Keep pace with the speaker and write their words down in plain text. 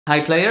Hi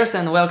players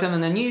and welcome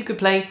in a new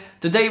Ukulele.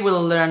 Today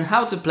we'll learn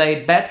how to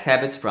play Bad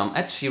Habits from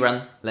Ed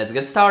Sheeran. Let's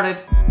get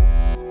started.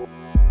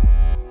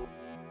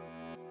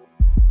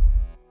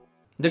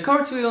 The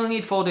chords we will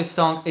need for this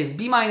song is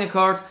B minor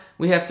chord.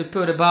 We have to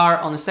put a bar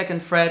on the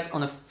second fret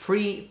on the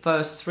three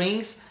first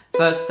strings,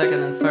 first, second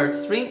and third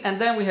string,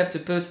 and then we have to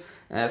put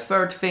a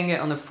third finger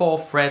on the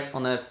fourth fret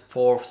on the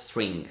fourth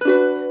string.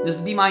 This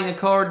is B minor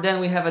chord.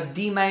 Then we have a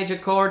D major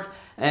chord.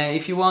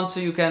 If you want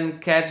to, you can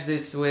catch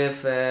this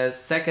with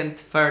second,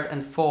 third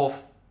and fourth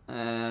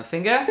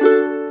finger.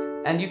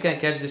 And you can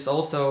catch this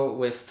also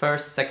with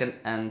first, second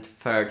and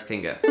third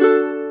finger.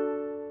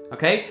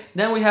 Okay,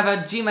 then we have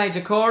a G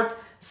major chord.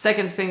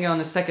 Second finger on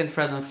the second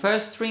fret on the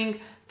first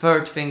string,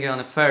 third finger on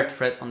the third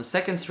fret on the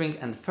second string,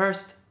 and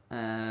first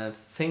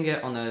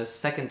finger on the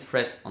second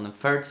fret on the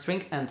third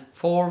string, and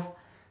fourth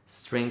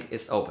string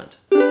is opened.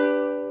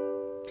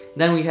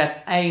 Then we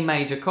have A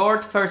major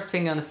chord, first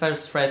finger on the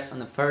first fret on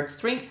the third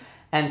string,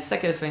 and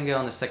second finger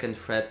on the second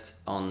fret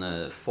on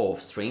the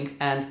fourth string,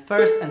 and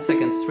first and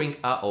second string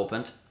are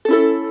opened.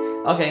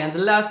 Okay, and the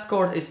last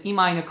chord is E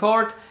minor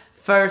chord,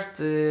 first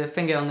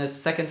finger on the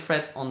second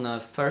fret on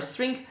the first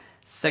string,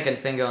 second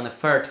finger on the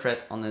third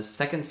fret on the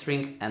second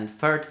string, and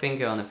third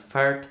finger on the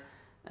third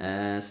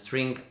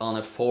string on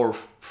the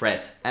fourth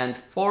fret, and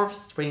fourth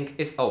string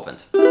is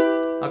opened.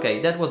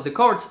 Okay, that was the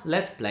chords.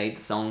 Let's play the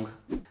song.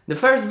 The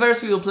first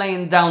verse we will play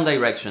in down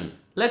direction.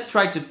 Let's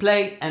try to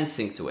play and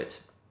sing to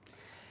it.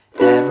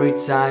 Every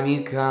time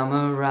you come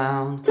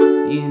around,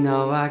 you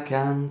know I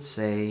can't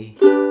say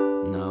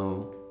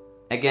no.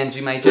 Again,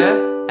 G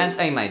major and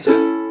A major.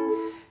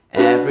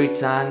 Every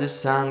time the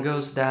sun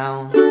goes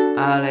down,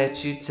 I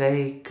let you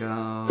take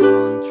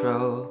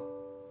control.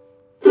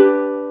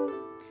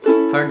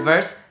 Third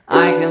verse.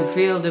 I can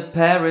feel the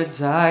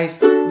paradise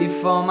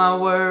before my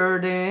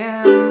world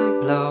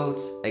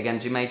implodes. Again,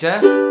 G major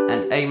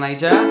and A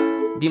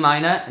major, B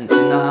minor, and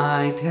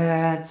tonight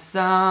had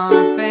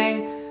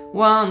something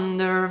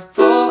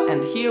wonderful.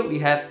 And here we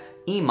have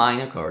E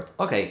minor chord.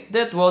 Okay,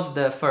 that was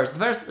the first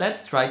verse.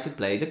 Let's try to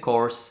play the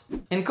chorus.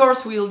 In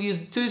chorus we'll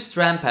use two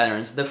strum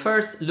patterns. The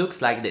first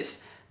looks like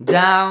this.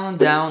 Down,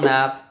 down,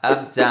 up,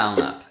 up, down,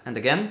 up. And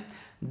again,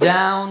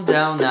 down,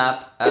 down,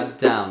 up, up,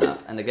 down, up.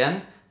 And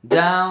again,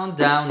 down,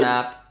 down,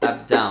 up,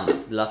 up, down,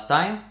 up. Last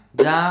time,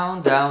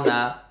 down, down,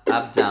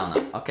 up, down,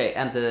 up. Okay,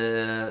 and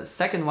the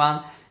second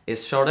one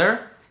is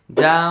shorter.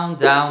 Down,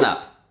 down,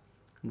 up,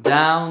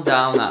 down,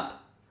 down,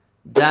 up,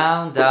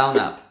 down, down,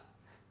 up,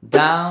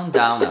 down,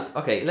 down, up.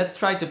 Okay, let's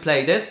try to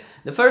play this.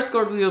 The first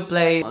chord we will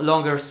play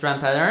longer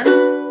strum pattern.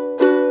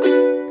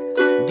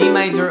 D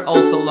major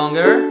also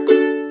longer.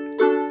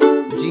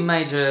 G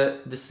major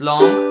this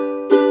long.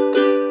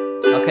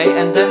 Okay,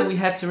 and then we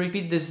have to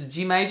repeat this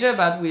G major,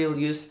 but we'll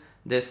use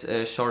this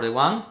shorter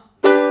one.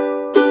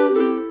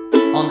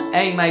 On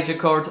A major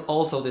chord,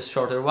 also this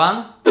shorter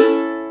one.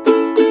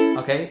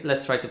 Okay,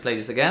 let's try to play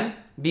this again.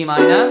 B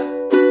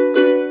minor,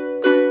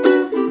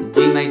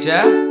 D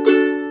major,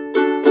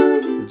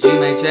 G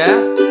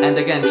major, and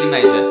again G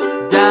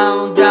major.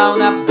 Down,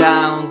 down, up,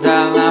 down,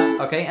 down,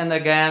 up. Okay, and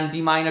again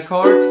B minor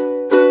chord,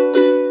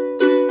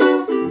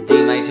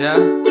 D major,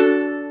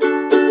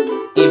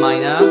 E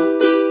minor,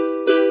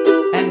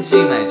 and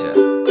G major.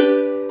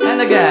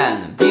 And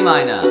again, B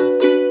minor,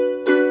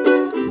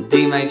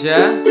 D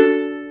major,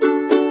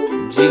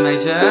 G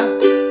major,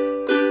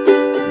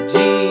 G,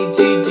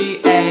 G,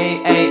 G,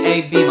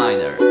 A, B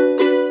minor,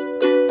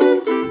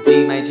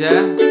 D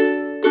major,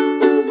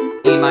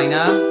 E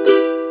minor,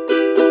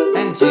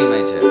 and G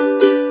major.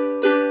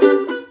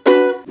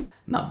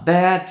 My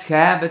bad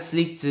habits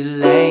lead to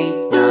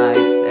late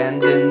nights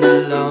and an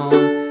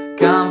alone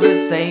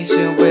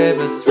conversation with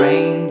a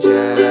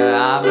stranger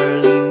I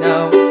barely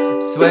know.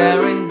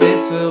 Swearing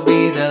this will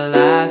be the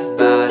last,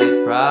 but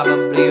it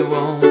probably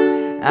won't.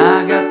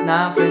 I got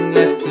nothing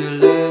left to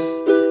lose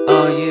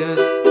or use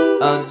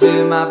or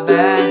do. My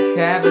bad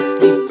habits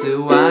lead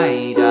to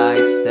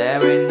wide-eyed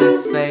staring at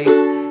space,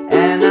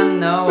 and I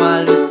know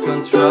I lose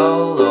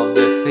control of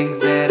the things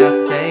that I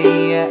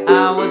say. Yeah,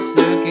 I was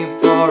looking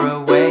for a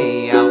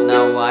way out,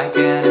 now I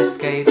can't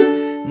escape.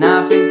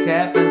 Nothing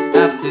happens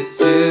after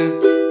two.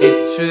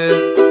 It's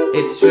true,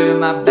 it's true,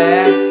 my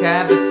bad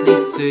habits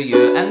leads to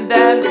you. And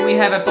then we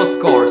have a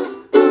post-chorus.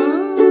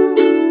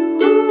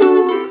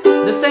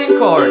 The same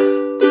chords.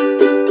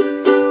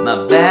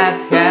 My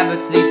bad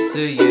habits leads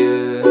to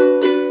you.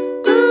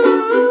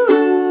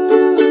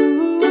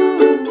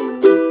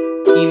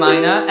 E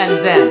minor,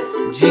 and then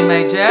G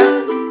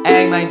major,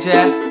 A major,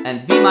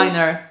 and B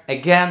minor.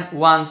 Again,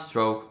 one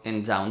stroke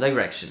in down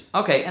direction.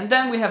 Okay, and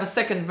then we have a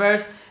second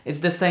verse. It's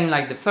the same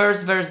like the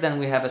first verse. Then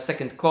we have a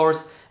second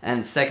chorus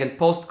and second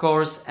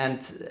post-chorus,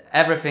 and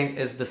everything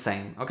is the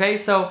same. Okay,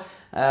 so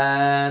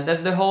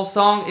that's the whole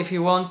song. If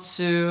you want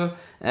to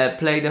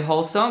play the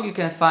whole song, you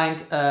can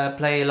find a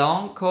play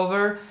along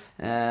cover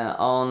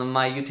on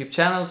my YouTube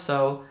channel,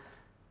 so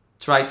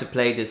try to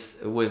play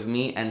this with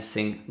me and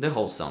sing the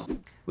whole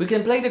song. We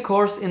can play the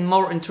chorus in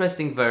more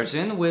interesting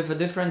version with a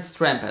different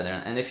strum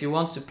pattern, and if you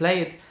want to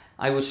play it,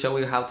 I will show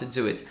you how to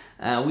do it.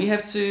 We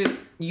have to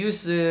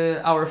use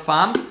our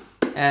thumb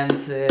and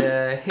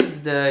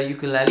hit the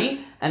ukulele,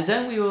 and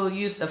then we will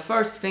use a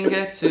first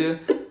finger to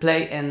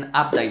play in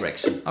up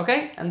direction,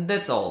 okay? And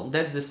that's all.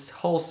 That's this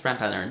whole strum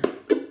pattern.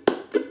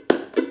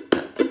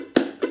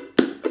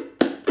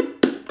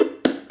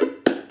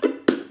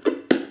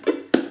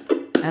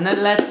 And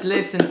then let's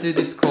listen to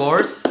this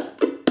chorus.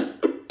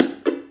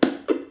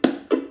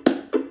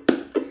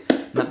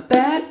 My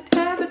bad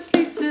habits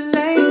lead to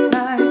late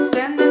nights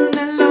and then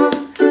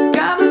alone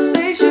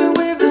conversation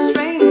with a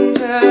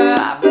stranger.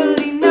 I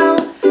barely know,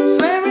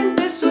 swearing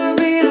this will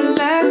be the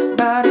last,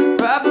 but it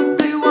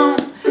probably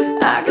won't.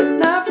 I got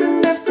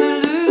nothing left to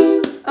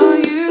lose or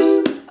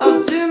use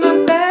or do.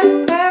 My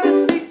bad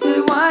habits lead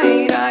to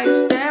wide eyes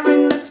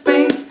staring at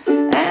space,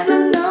 and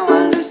I know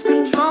I lose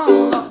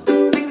control of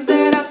the things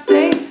that I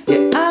say.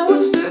 Yeah, I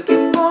was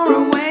looking for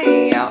a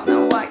way out,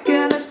 now I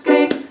can't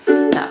escape.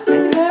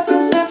 Nothing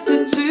happens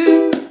after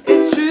two.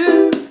 It's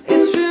true,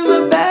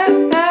 my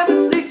bad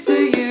habits leads to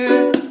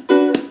you.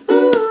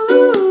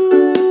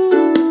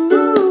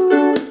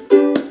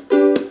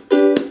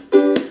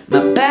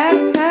 My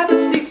bad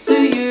habits leads to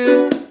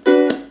you.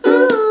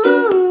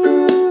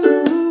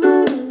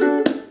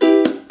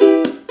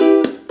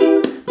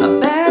 My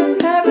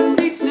bad habits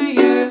leads to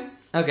you.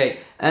 Okay,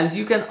 and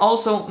you can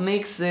also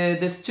mix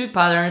these two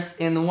patterns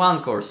in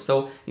one chorus.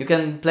 So you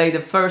can play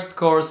the first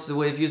chorus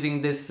with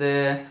using this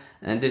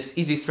this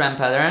easy strum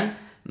pattern.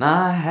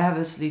 My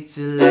habits lead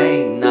to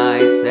late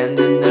nights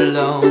ending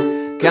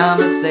alone,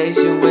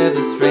 conversation with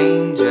a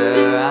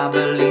stranger. I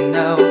barely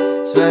know,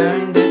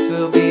 swearing this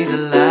will be the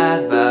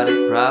last, but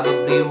it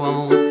probably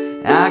won't.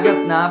 I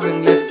got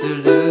nothing left to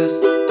lose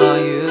or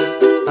use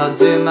or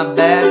do. My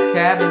bad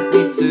habit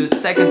leads to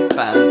second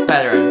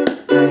pattern.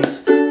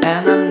 Thanks.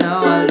 And I know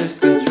I lose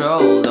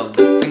control of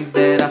the things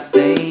that I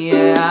say.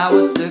 Yeah, I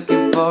was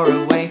looking for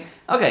a way.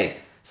 Okay,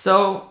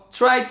 so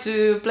try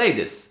to play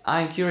this.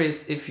 I'm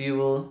curious if you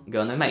will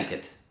gonna make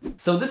it.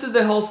 So this is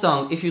the whole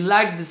song. If you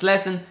liked this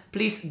lesson,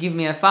 please give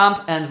me a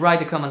thumb and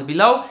write a comment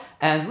below.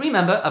 And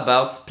remember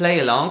about play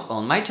along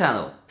on my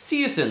channel.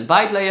 See you soon.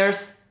 Bye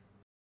players!